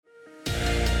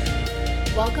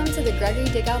Welcome to the Gregory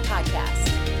Dickow Podcast.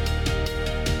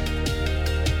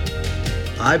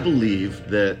 I believe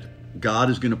that God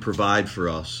is going to provide for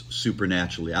us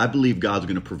supernaturally. I believe God's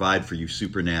going to provide for you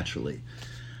supernaturally.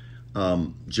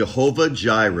 Jehovah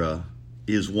Jireh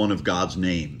is one of God's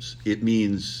names. It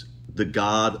means the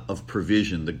God of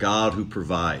provision, the God who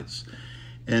provides.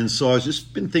 And so I was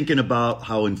just been thinking about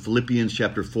how in Philippians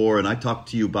chapter 4, and I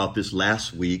talked to you about this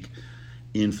last week.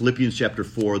 In Philippians chapter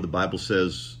 4, the Bible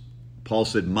says, Paul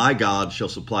said, "My God shall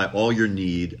supply all your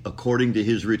need according to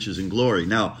his riches and glory."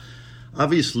 Now,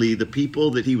 obviously, the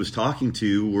people that he was talking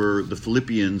to were the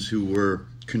Philippians who were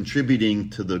contributing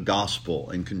to the gospel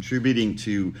and contributing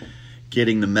to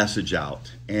getting the message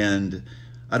out. And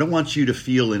I don't want you to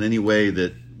feel in any way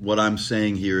that what I'm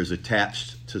saying here is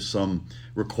attached to some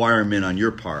requirement on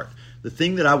your part. The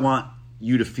thing that I want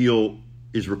you to feel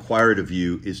is required of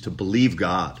you is to believe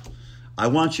God. I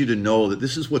want you to know that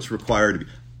this is what's required of you.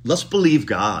 Let's believe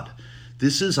God.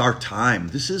 This is our time.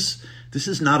 This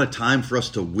is not a time for us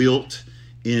to wilt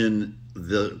in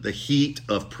the heat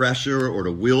of pressure or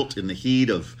to wilt in the heat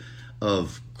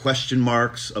of question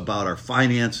marks about our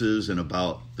finances and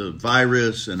about the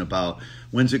virus and about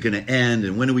when's it going to end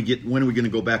and when are we going to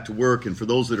go back to work, and for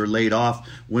those that are laid off,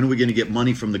 when are we going to get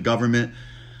money from the government?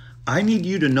 I need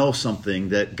you to know something,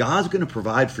 that God's going to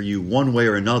provide for you one way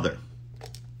or another.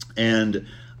 And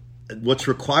what's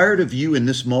required of you in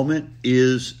this moment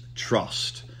is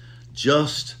trust.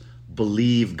 Just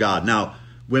believe God. Now,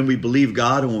 when we believe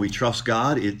God and when we trust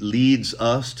God, it will lead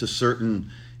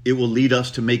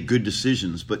us to make good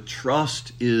decisions. But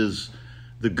trust is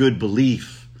the good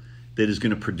belief that is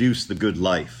going to produce the good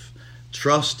life.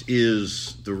 Trust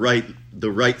is the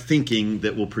right thinking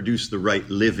that will produce the right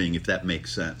living, if that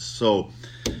makes sense.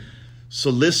 So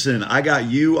listen, I got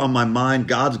you on my mind.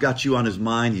 God's got you on his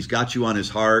mind. He's got you on his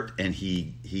heart. And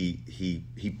he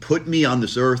put me on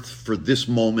this earth for this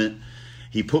moment.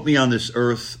 He put me on this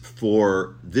earth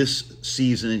for this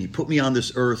season. He put me on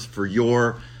this earth for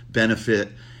your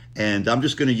benefit. And I'm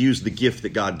just going to use the gift that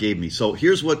God gave me. So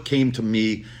here's what came to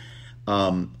me.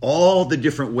 All the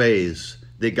different ways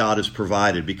that God has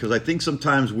provided. Because I think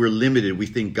sometimes we're limited. We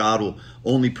think God will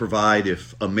only provide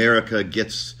if America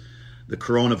gets the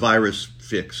coronavirus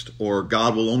fixed, or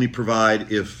God will only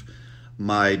provide if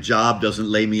my job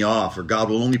doesn't lay me off, or God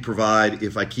will only provide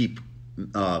if I keep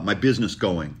my business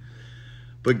going.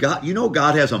 But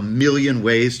God has a million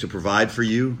ways to provide for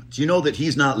you. Do you know that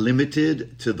he's not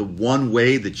limited to the one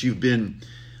way that you've been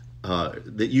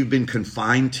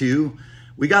confined to?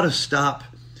 We got to stop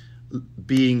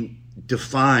being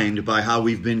defined by how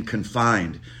we've been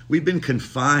confined. We've been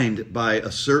confined by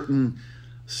a certain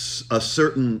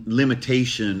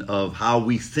limitation of how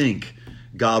we think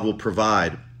God will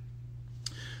provide.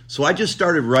 So I just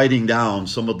started writing down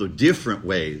some of the different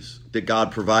ways that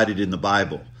God provided in the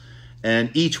Bible.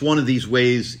 And each one of these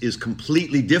ways is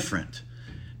completely different.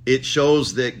 It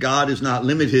shows that God is not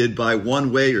limited by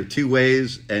one way or two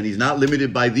ways, and he's not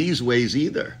limited by these ways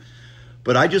either.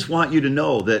 But I just want you to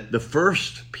know that the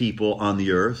first people on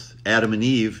the earth, Adam and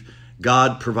Eve,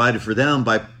 God provided for them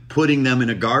by putting them in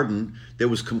a garden that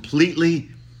was completely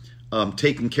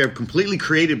taken care of, completely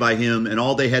created by him, and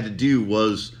all they had to do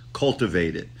was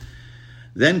cultivate it.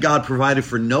 Then God provided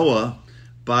for Noah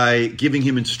by giving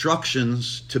him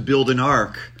instructions to build an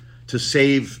ark to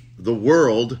save the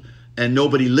world, and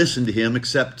nobody listened to him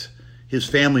except his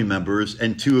family members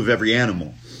and two of every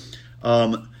animal.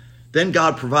 Then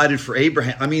God provided for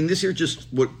Abraham. I mean, these are just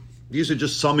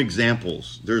some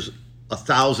examples. There's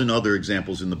 1,000 other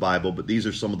examples in the Bible, but these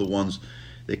are some of the ones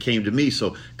that came to me.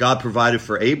 So God provided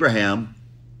for Abraham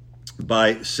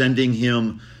by sending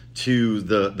him to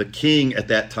the king at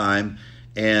that time,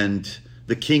 and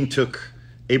the king took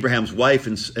Abraham's wife,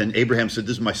 and Abraham said,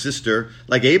 "This is my sister."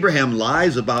 Like, Abraham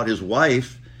lies about his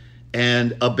wife,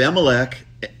 and Abimelech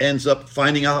ends up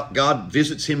finding out. God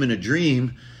visits him in a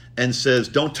dream and says,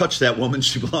 "Don't touch that woman.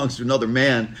 She belongs to another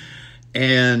man."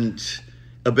 And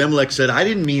Abimelech said, "I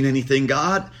didn't mean anything,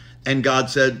 God." And God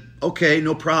said, "Okay,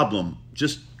 no problem.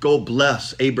 Just go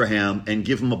bless Abraham and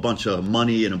give him a bunch of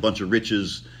money and a bunch of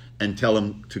riches and tell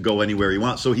him to go anywhere he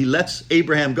wants." So he lets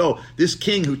Abraham go. This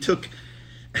king who took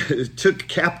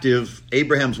captive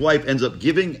Abraham's wife ends up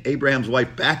giving Abraham's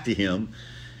wife back to him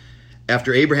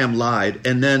after Abraham lied.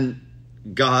 And then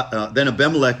then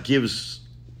Abimelech gives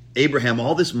Abraham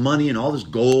all this money and all this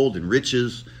gold and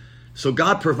riches. So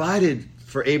God provided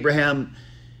for Abraham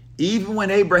even when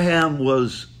Abraham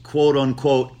was, quote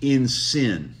unquote, in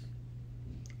sin.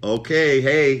 Okay,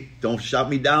 hey, don't shut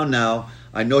me down now.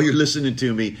 I know you're listening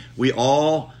to me. We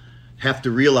all have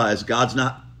to realize God's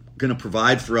going to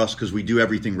provide for us because we do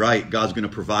everything right. God's going to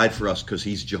provide for us because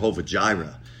he's Jehovah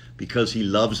Jireh, because he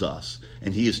loves us,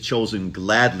 and he has chosen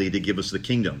gladly to give us the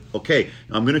kingdom. Okay,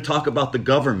 I'm going to talk about the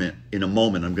government in a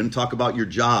moment. I'm going to talk about your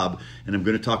job, and I'm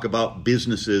going to talk about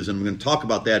businesses, and I'm going to talk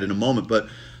about that in a moment, but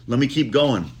let me keep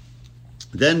going.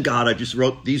 Then God, I just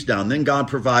wrote these down, then God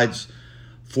provides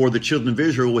for the children of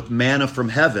Israel with manna from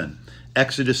heaven.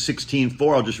 Exodus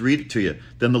 16:4, I'll just read it to you.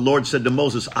 Then the Lord said to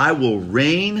Moses, I will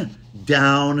rain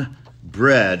down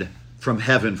bread from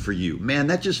heaven for you. Man,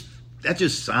 that just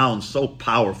sounds so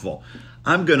powerful.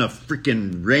 I'm going to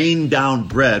freaking rain down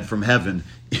bread from heaven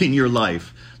in your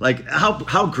life. Like,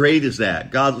 how great is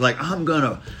that? God's like, I'm going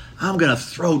to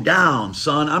throw down,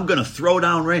 son. I'm going to throw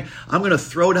down rain. I'm going to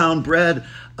throw down bread.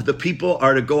 The people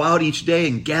are to go out each day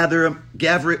and gather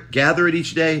it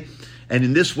each day. And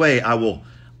in this way, I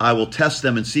will test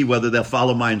them and see whether they'll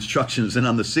follow my instructions. And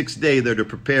on the sixth day, they're to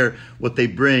prepare what they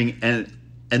bring.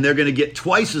 And they're going to get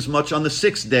twice as much on the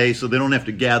sixth day, so they don't have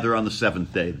to gather on the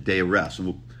seventh day, the day of rest.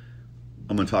 And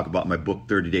I'm going to talk about my book,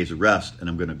 30 Days of Rest, and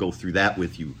I'm going to go through that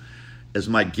with you as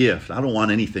my gift. I don't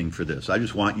want anything for this. I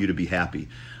just want you to be happy.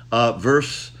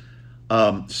 Verse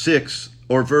 6,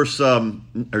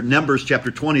 or Numbers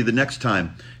chapter 20, the next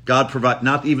time, God provides,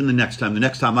 not even the next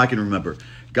time I can remember,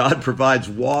 God provides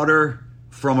water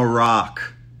from a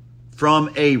rock.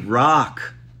 From a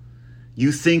rock.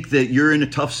 You think that you're in a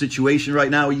tough situation right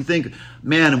now. You think,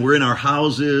 man, we're in our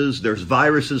houses. There's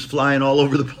viruses flying all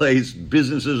over the place.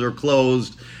 Businesses are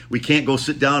closed. We can't go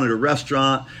sit down at a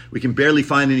restaurant. We can barely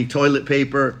find any toilet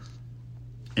paper.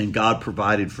 And God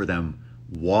provided for them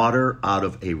water out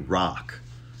of a rock.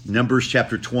 Numbers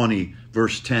chapter 20,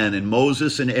 verse 10. And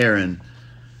Moses and Aaron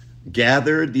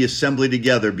gathered the assembly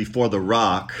together before the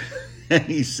rock. And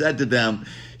he said to them,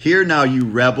 Hear now, you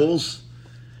rebels.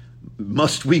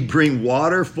 Must we bring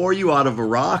water for you out of a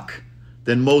rock?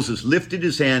 Then Moses lifted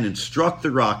his hand and struck the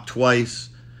rock twice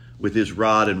with his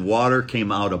rod, and water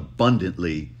came out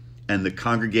abundantly, and the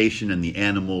congregation and the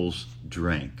animals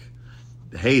drank.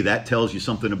 Hey, that tells you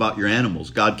something about your animals.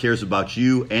 God cares about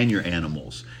you and your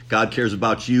animals. God cares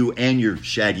about you and your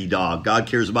shaggy dog. God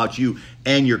cares about you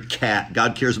and your cat.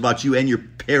 God cares about you and your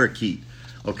parakeet.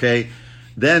 Okay?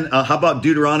 Then how about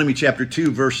Deuteronomy chapter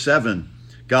 2, verse 7?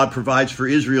 God provides for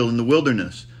Israel in the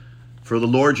wilderness. For the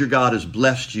Lord your God has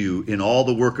blessed you in all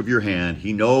the work of your hand.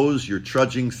 He knows you're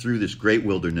trudging through this great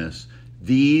wilderness.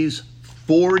 These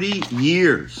 40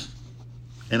 years.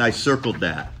 And I circled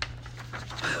that.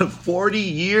 40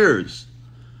 years.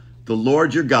 The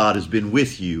Lord your God has been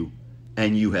with you,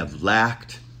 and you have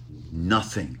lacked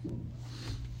nothing.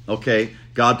 Okay,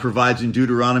 God provides in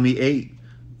Deuteronomy 8,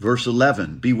 verse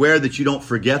 11. Beware that you don't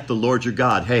forget the Lord your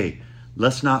God. Hey,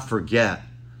 let's not forget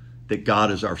that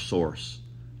God is our source.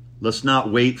 Let's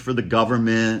not wait for the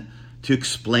government to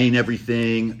explain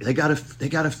everything. They gotta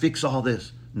fix all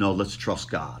this. No, let's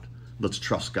trust God. Let's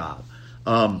trust God.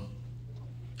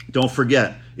 Don't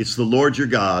forget, it's the Lord your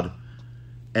God,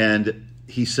 and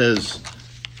he says,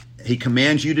 he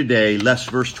commands you today, lest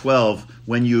verse 12,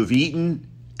 when you have eaten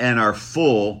and are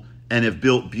full and have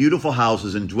built beautiful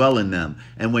houses and dwell in them,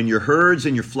 and when your herds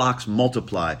and your flocks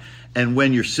multiply, and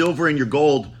when your silver and your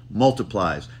gold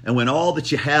multiplies, and when all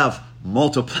that you have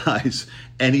multiplies.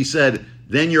 And he said,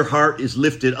 then your heart is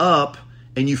lifted up,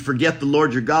 and you forget the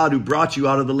Lord your God who brought you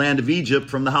out of the land of Egypt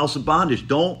from the house of bondage.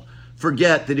 Don't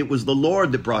forget that it was the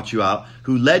Lord that brought you out,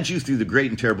 who led you through the great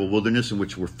and terrible wilderness, in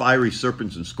which were fiery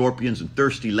serpents and scorpions and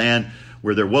thirsty land,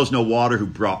 where there was no water, who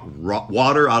brought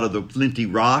water out of the flinty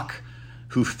rock,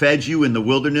 who fed you in the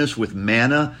wilderness with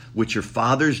manna, which your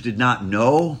fathers did not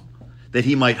know, that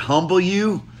he might humble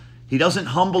you. He doesn't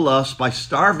humble us by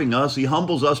starving us. He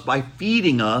humbles us by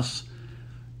feeding us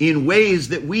in ways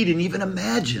that we didn't even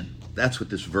imagine. That's what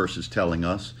this verse is telling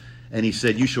us. And he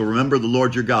said, you shall remember the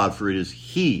Lord your God, for it is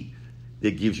he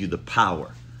that gives you the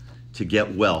power to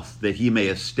get wealth, that he may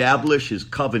establish his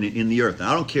covenant in the earth. And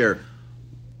I don't care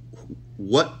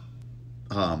what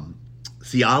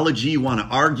theology you want to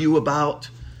argue about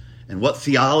and what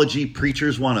theology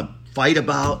preachers want to fight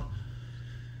about.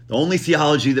 The only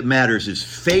theology that matters is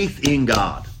faith in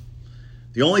God.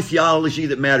 The only theology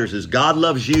that matters is God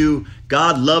loves you,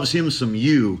 God loves him some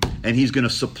you, and he's going to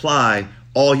supply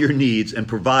all your needs and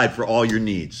provide for all your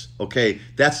needs. Okay?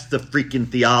 That's the freaking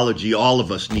theology all of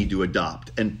us need to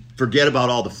adopt. And forget about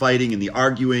all the fighting and the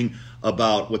arguing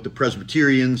about what the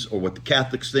Presbyterians or what the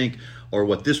Catholics think or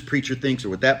what this preacher thinks or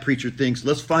what that preacher thinks.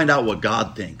 Let's find out what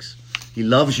God thinks. He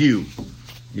loves you.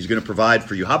 He's going to provide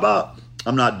for you. How about,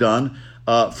 I'm not done,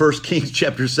 1 Kings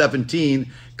chapter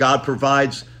 17, God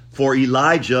provides for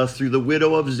Elijah through the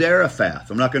widow of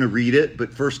Zarephath. I'm not going to read it,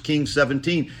 but 1 Kings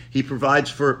 17, he provides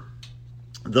for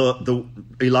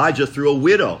Elijah through a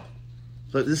widow.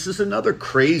 So this is another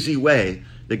crazy way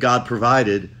that God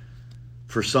provided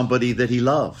for somebody that he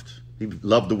loved. He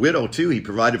loved the widow too. He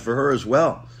provided for her as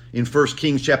well. In 1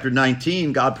 Kings chapter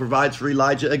 19, God provides for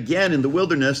Elijah again in the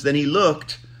wilderness. Then he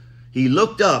looked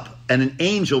up, and an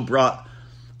angel brought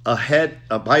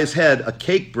by his head a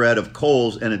cake bread of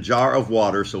coals and a jar of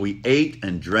water. So he ate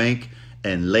and drank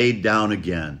and laid down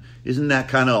again. Isn't that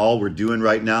kind of all we're doing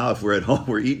right now? If we're at home,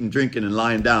 we're eating, drinking, and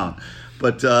lying down.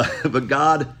 But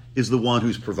God is the one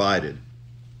who's provided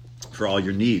for all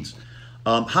your needs.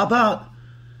 How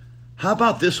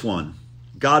about this one?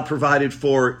 God provided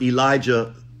for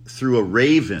Elijah through a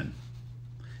raven.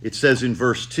 It says in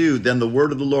verse 2, then the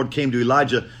word of the Lord came to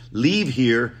Elijah, leave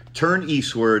here, turn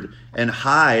eastward, and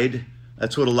hide.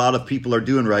 That's what a lot of people are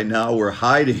doing right now. We're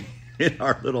hiding in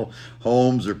our little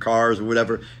homes or cars or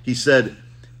whatever. He said,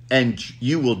 and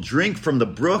you will drink from the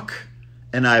brook,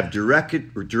 and I have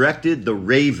directed the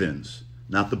ravens,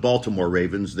 not the Baltimore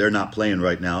Ravens. They're not playing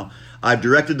right now. I've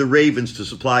directed the ravens to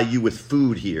supply you with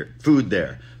food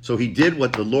there. So he did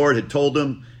what the Lord had told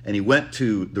him, and he went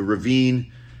to the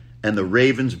ravine, and the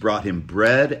ravens brought him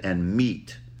bread and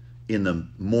meat in the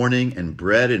morning and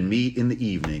bread and meat in the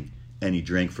evening, and he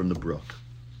drank from the brook.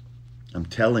 I'm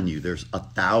telling you, there's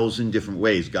 1,000 different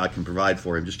ways God can provide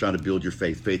for him. Just trying to build your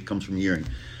faith. Faith comes from hearing.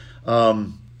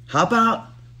 How about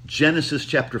Genesis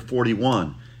chapter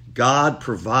 41? God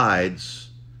provides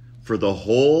for the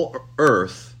whole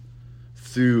earth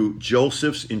through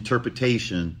Joseph's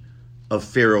interpretation of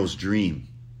Pharaoh's dream.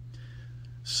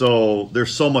 So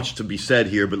there's so much to be said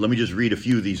here, but let me just read a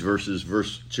few of these verses.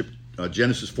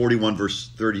 Genesis 41,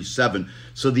 verse 37.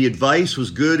 So the advice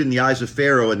was good in the eyes of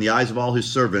Pharaoh and the eyes of all his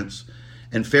servants.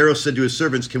 And Pharaoh said to his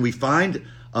servants, can we find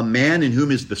a man in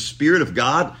whom is the Spirit of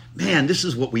God? Man, this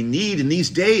is what we need in these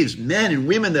days. Men and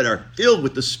women that are filled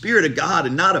with the Spirit of God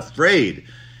and not afraid.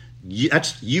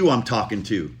 That's you I'm talking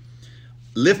to.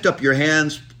 Lift up your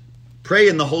hands, pray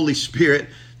in the Holy Spirit,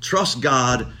 trust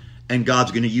God, and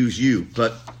God's going to use you.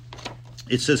 But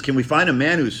it says, can we find a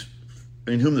man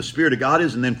in whom the Spirit of God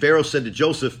is? And then Pharaoh said to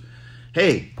Joseph,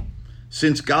 hey,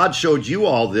 since God showed you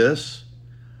all this,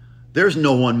 there's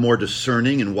no one more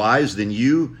discerning and wise than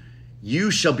you.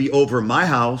 You shall be over my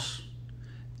house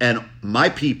and my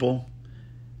people,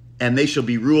 and they shall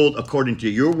be ruled according to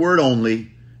your word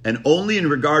only, and only in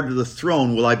regard to the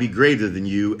throne will I be greater than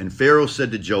you. And Pharaoh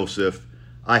said to Joseph,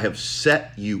 I have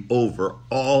set you over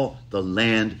all the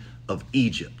land of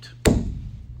Egypt.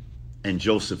 And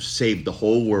Joseph saved the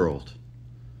whole world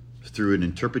through an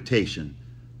interpretation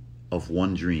of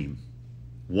one dream.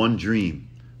 One dream,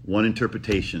 one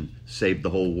interpretation saved the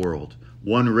whole world.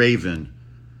 One raven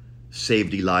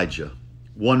saved Elijah.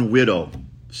 One widow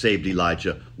saved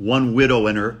Elijah. One widow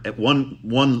and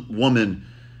one woman,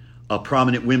 a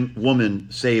prominent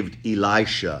woman, saved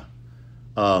Elisha.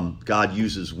 God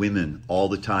uses women all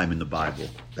the time in the Bible.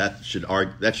 That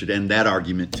should end that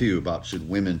argument too about should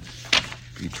women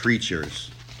be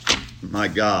preachers. My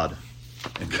God,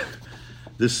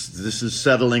 this is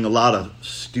settling a lot of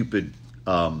stupid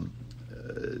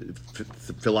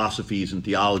philosophies and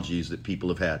theologies that people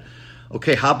have had.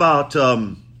 Okay, how about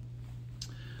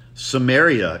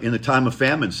Samaria in the time of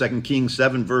famine? 2 Kings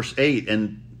 7 verse 8.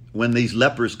 And when these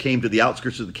lepers came to the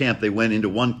outskirts of the camp, they went into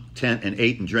one tent and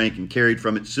ate and drank and carried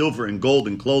from it silver and gold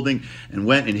and clothing and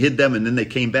went and hid them. And then they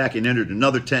came back and entered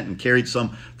another tent and carried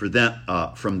some for them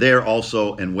from there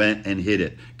also and went and hid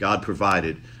it. God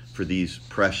provided for these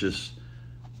precious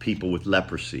people with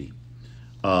leprosy.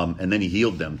 And then he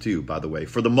healed them too, by the way.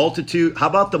 For the multitude, how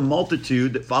about the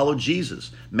multitude that followed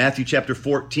Jesus? Matthew chapter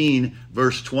 14,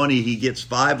 verse 20, he gets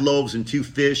 5 loaves and 2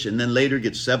 fish, and then later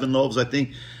gets 7 loaves, I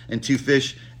think, and 2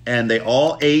 fish. And they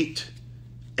all ate,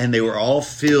 and they were all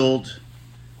filled,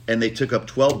 and they took up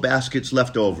 12 baskets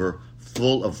left over,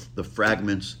 full of the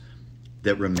fragments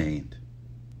that remained.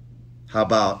 How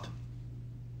about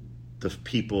the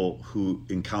people who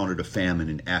encountered a famine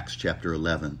in Acts chapter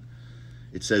 11?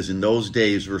 It says, in those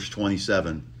days, verse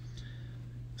 27,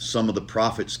 some of the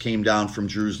prophets came down from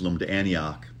Jerusalem to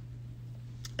Antioch,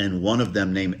 and one of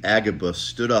them named Agabus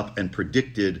stood up and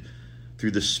predicted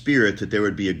through the Spirit that there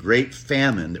would be a great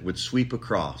famine that would sweep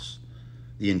across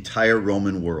the entire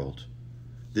Roman world.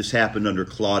 This happened under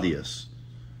Claudius.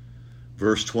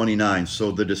 Verse 29,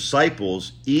 so the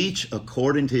disciples, each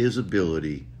according to his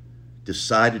ability,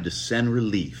 decided to send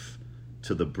relief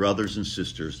to the brothers and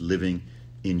sisters living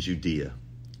in Judea.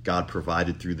 God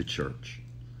provided through the church.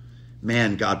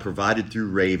 Man, God provided through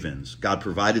ravens. God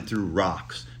provided through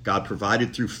rocks. God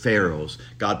provided through pharaohs.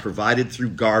 God provided through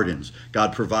gardens.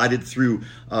 God provided through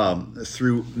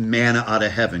manna out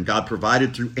of heaven. God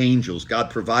provided through angels.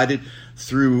 God provided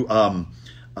through an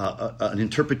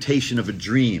interpretation of a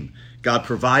dream. God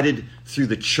provided through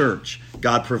the church.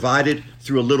 God provided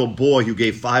through a little boy who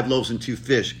gave 5 loaves and 2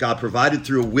 fish. God provided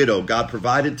through a widow. God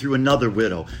provided through another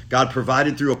widow. God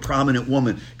provided through a prominent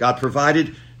woman. God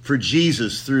provided for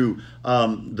Jesus through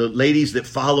the ladies that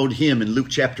followed him in Luke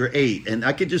chapter 8. And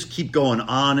I could just keep going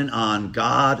on and on.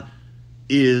 God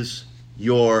is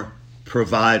your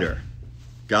provider.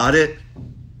 Got it?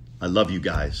 I love you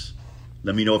guys.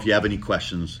 Let me know if you have any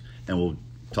questions, and we'll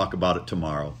talk about it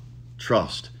tomorrow.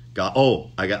 Trust God.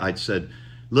 Oh, I said,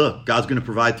 look, God's going to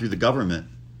provide through the government.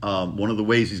 One of the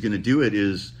ways he's going to do it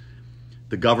is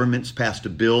the government's passed a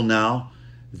bill now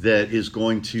that is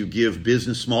going to give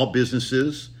small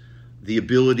businesses the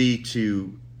ability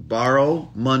to borrow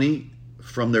money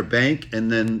from their bank,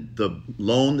 and then the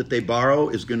loan that they borrow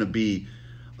is going to be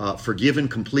forgiven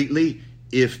completely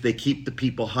if they keep the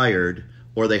people hired,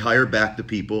 or they hire back the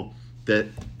people that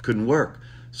couldn't work.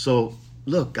 So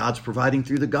look, God's providing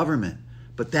through the government,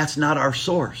 but that's not our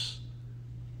source.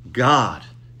 God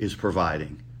is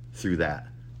providing through that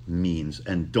means.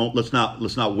 And let's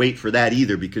not wait for that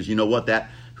either, because you know what,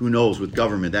 who knows, with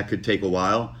government that could take a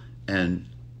while, and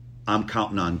I'm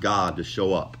counting on God to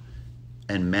show up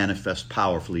and manifest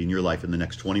powerfully in your life in the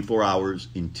next 24 hours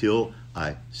until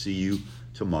I see you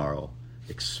tomorrow.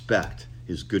 Expect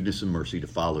his goodness and mercy to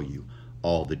follow you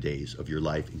all the days of your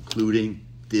life, including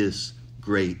this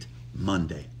great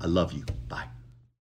Monday. I love you. Bye.